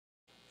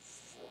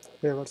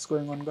Hey, what's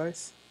going on,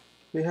 guys?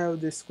 We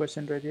have this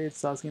question right here.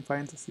 It's asking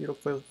find the zero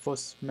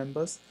first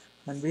members,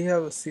 and we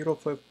have a zero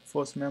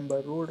first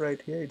member rule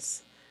right here.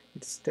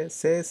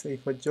 Says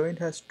if a joint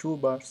has two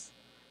bars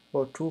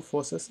or two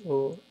forces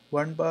or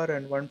one bar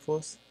and one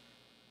force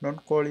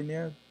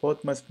non-collinear,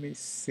 both must be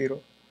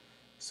zero.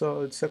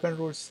 So the second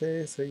rule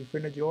says if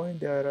in a joint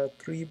there are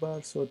three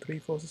bars or three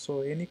forces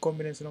or any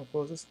combination of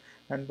forces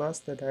and bars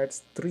that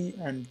adds three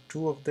and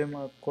two of them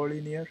are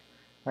collinear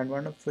and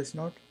one of is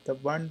not, the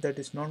one that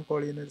is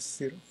non-collinear is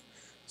zero.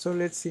 So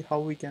let's see how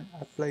we can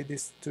apply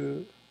this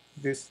to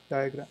this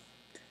diagram.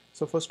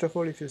 So first of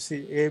all, if you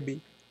see AB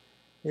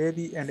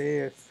and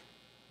AF,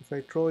 if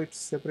I draw it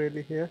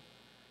separately here,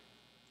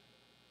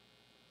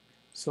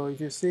 so if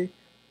you see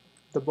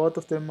the both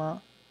of them are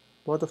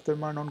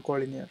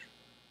non-collinear,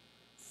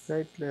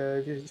 right?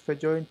 If I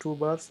join two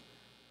bars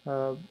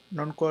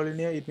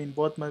non-collinear, it means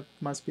both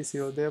must be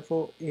zero.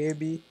 Therefore,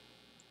 AB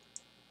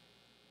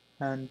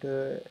and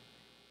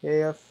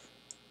AF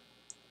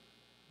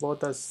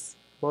both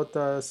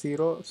are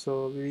zero.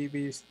 So we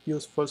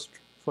use first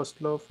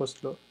law.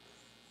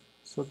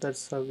 So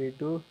that's how we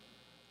do.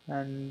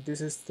 And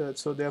this is the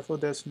so therefore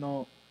there's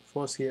no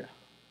force here.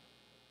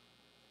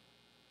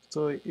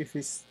 So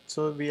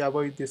we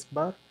avoid this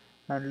bar,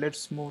 and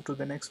let's move to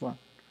the next one.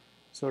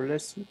 So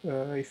let's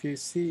if you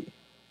see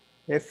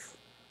F,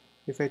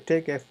 if I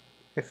take F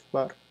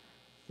bar,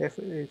 if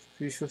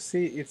you should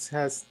see it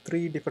has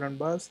three different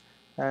bars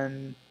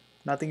and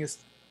nothing is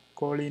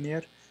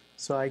collinear,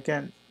 so I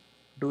can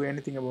do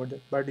anything about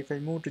that. But if I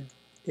move to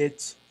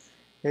H,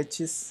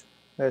 H is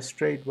a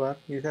straight bar.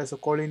 It has a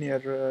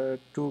collinear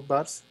two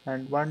bars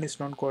and one is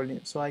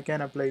non-collinear, so I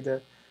can apply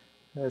the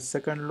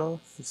second law.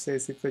 It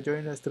says if a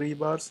joint has three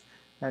bars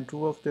and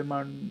two of them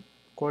are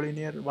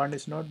collinear, one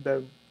is not,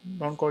 the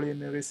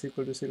non-collinear is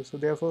equal to zero. So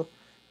therefore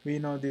we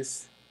know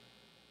this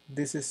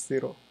is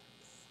zero.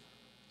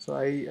 So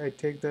I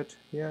take that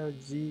here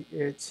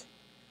GH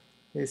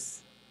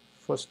is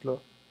first law,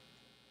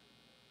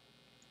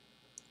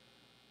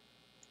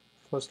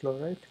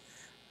 right?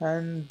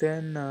 And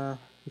then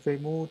if I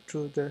move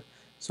to the,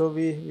 so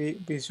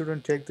we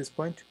shouldn't take this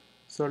point.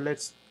 So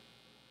let's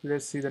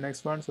see the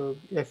next one. So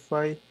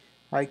Fi,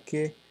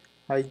 Ik,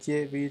 Ij,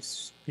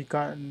 we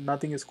can't,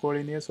 nothing is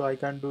collinear, so I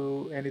can't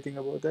do anything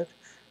about that.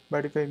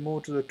 But if I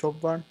move to the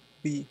top one,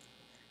 B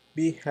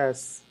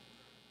has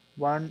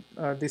one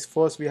this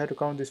first we have to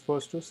count this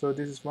first two, so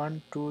this is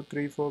 1 2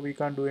 3 4, we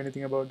can't do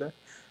anything about that.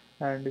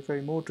 And if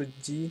I move to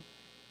G,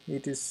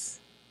 it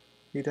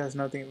has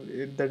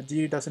nothing, that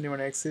G doesn't even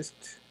exist.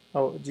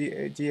 Oh, G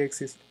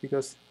exists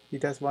because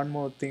it has one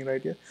more thing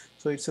right here,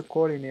 so it's a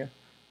collinear.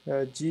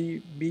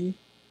 GB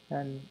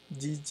and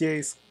GJ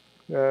is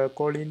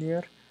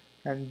collinear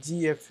and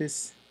GF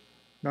is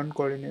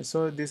non-collinear,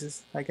 so this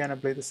is, I can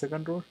apply the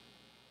second rule,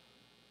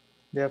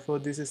 therefore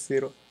this is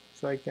zero.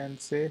 So I can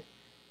say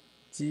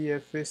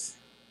GF is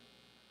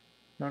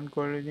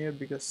non-collinear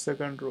because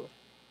second rule,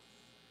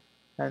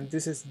 and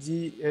this is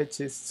GH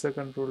is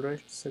second rule,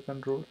 right?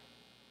 Second rule.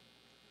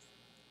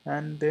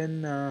 And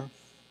then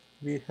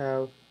we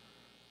have,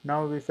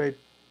 now if I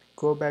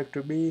go back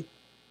to B,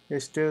 it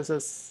still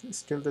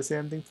the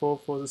same thing, four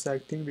forces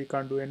acting, we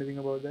can't do anything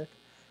about that.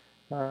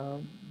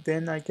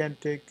 Then I can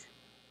take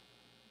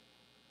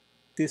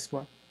this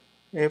one,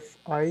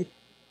 Fi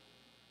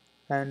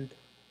and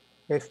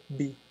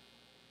Fb,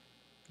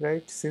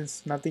 right?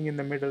 Since nothing in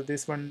the middle,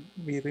 this one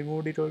we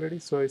removed it already,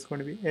 so it's going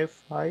to be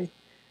Fi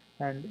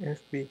and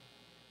Fb.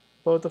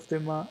 Both of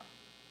them are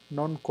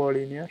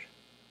non-collinear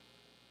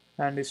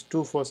and it's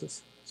two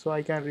forces, so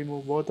I can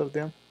remove both of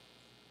them.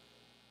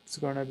 It's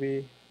gonna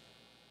be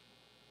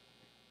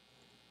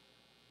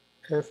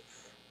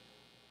F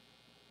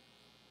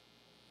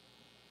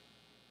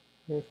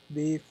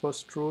FB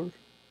first rule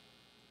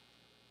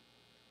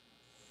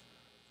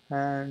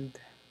and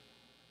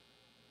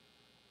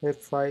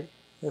Fi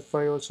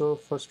also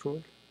first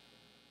rule.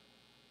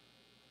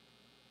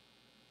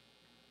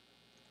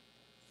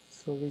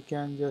 So we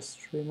can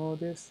just remove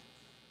this,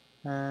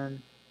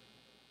 and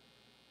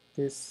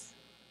this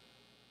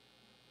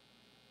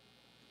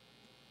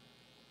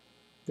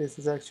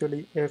is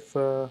actually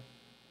FH.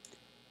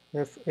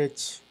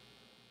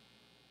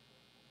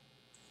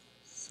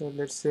 So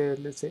let's say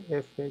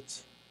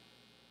FH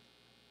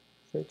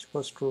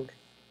first rule.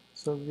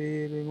 So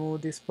we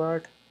remove this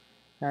part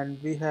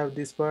and we have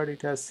this part,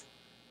 it has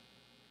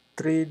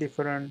three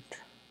different,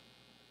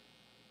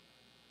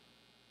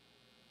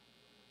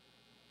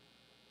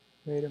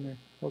 wait a minute,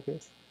 okay,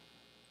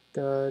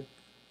 the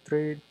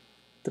three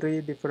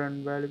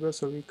different variables,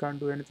 so we can't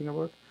do anything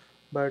about.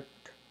 But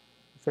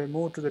if I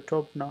move to the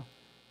top now,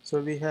 so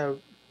we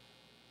have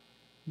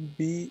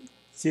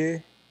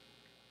BJ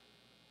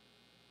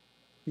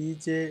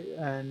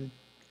and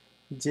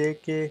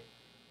JK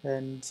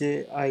and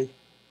JI.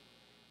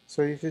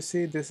 So if you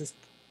see, this is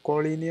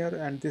collinear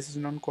and this is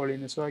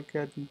non-collinear, so I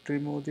can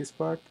remove this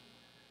part.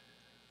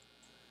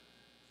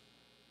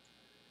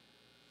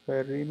 If I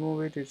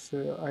remove it, it's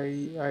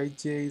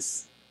IJ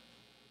is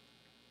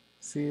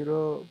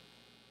 0,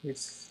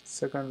 it's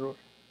second row.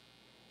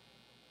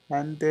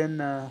 and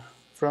then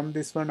from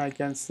this one I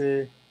can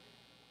say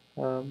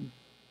um,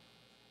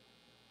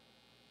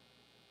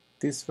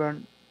 this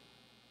one,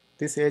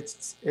 this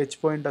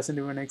edge point doesn't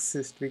even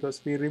exist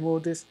because we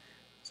remove this,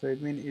 so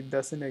it means it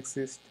doesn't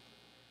exist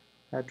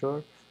at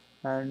all.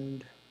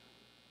 And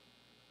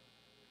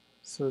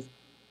so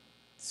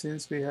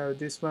since we have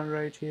this one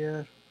right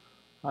here,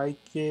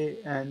 ik,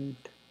 and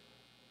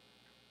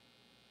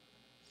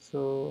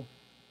so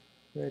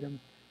wait a minute,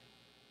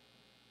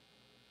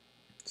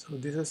 so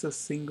this is a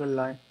single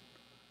line,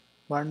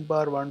 one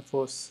bar one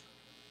force,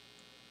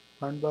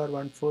 one bar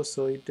one force,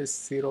 so it is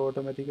 0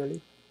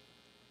 automatically.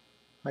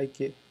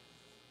 Ik,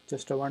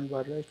 just a one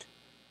bar, right?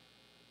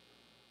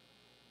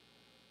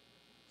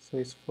 So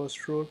it's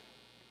first rule.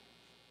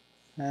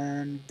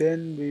 And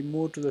then we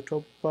move to the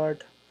top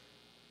part.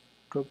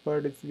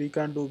 If we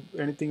can't do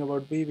anything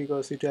about B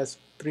because it has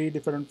three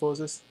different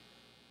forces,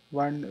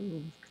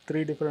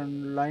 three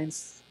different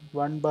lines.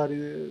 One bar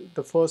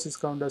the force is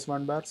counted as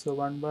one bar, so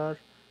one bar,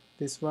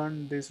 this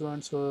one,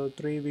 so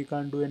three we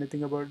can't do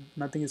anything about,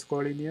 nothing is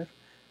collinear.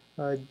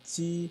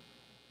 G,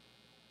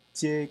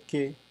 J,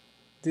 K,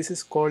 this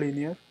is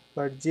collinear,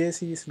 but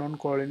JC is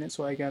non-collinear,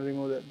 so I can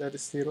remove that, that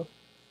is 0.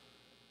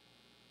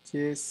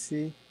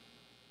 JC,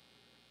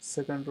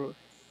 second rule.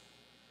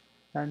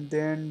 And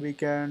then we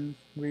can,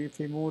 if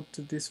we move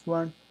to this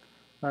one,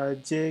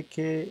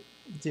 JK,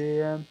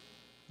 JM,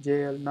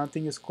 JL,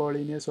 nothing is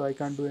collinear, so I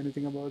can't do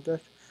anything about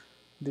that.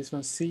 This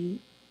one C,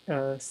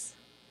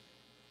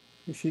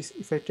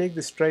 if I take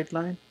the straight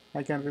line,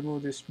 I can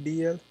remove this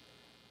DL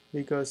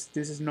because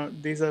this is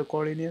not, these are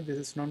collinear, this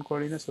is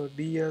non-collinear, so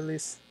DL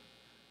is,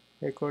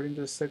 according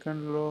to the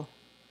second law,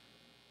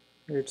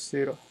 it's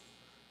 0.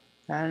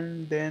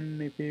 And then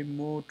if we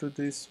move to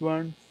this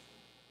one,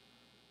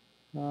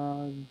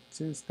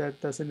 since that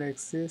doesn't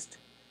exist,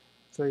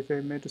 so if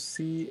I made to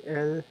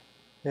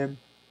CLM,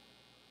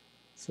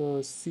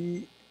 so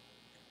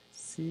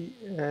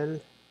CL,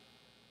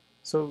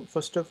 so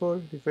first of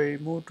all, if I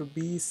move to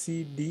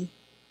BCD,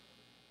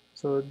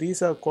 so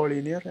these are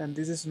collinear and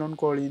this is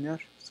non-collinear,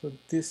 so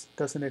this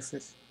doesn't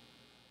exist.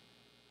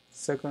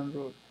 Second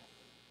rule,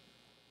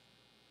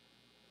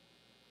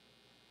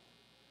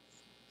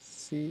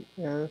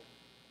 CL,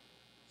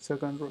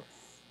 second rule.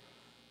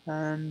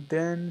 And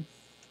then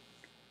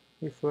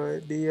if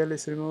DL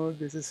is removed,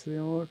 this is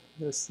removed,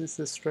 this is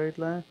a straight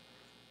line,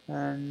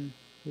 and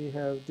we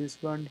have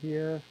this one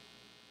here,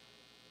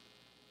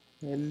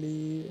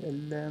 LE,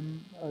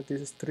 LM,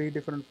 this is three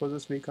different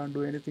forces, we can't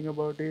do anything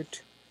about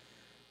it.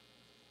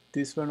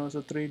 This one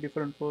also three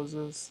different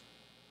forces,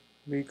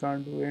 we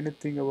can't do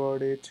anything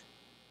about it.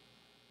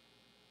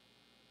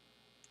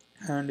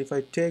 And if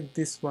I take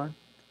this one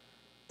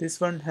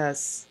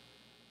has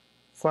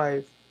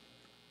 5.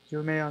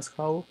 You may ask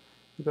how,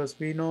 because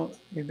we know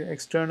in the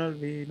external,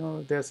 we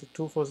know there's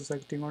two forces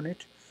acting on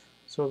it,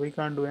 so we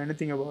can't do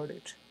anything about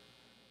it.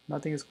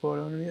 Nothing is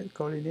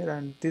collinear,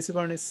 and this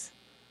one is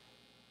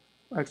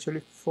actually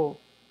 4,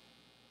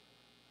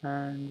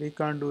 and we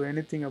can't do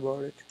anything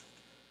about it.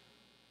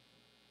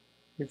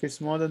 If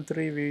it's more than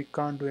 3, we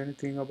can't do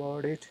anything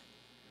about it,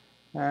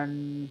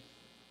 and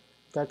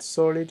that's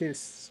all it is.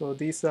 So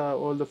these are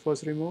all the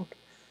force removed.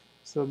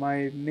 So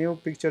my new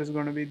picture is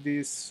going to be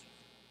this.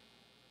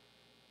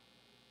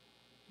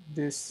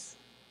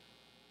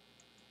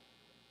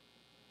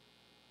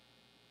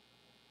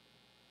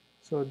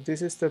 So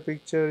this is the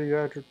picture you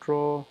have to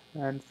draw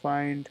and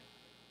find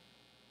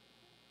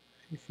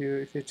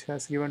if it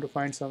has given to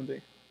find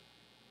something.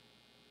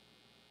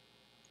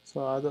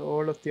 So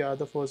all of the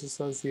other forces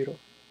are 0.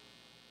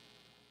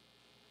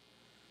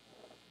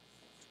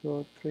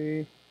 So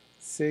 3,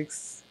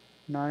 6,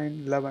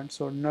 9, 11.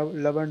 So now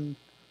 11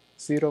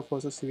 0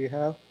 forces we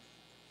have,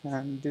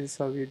 and this is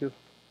how we do.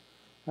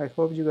 I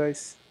hope you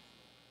guys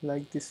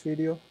like this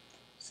video.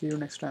 See you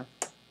next time.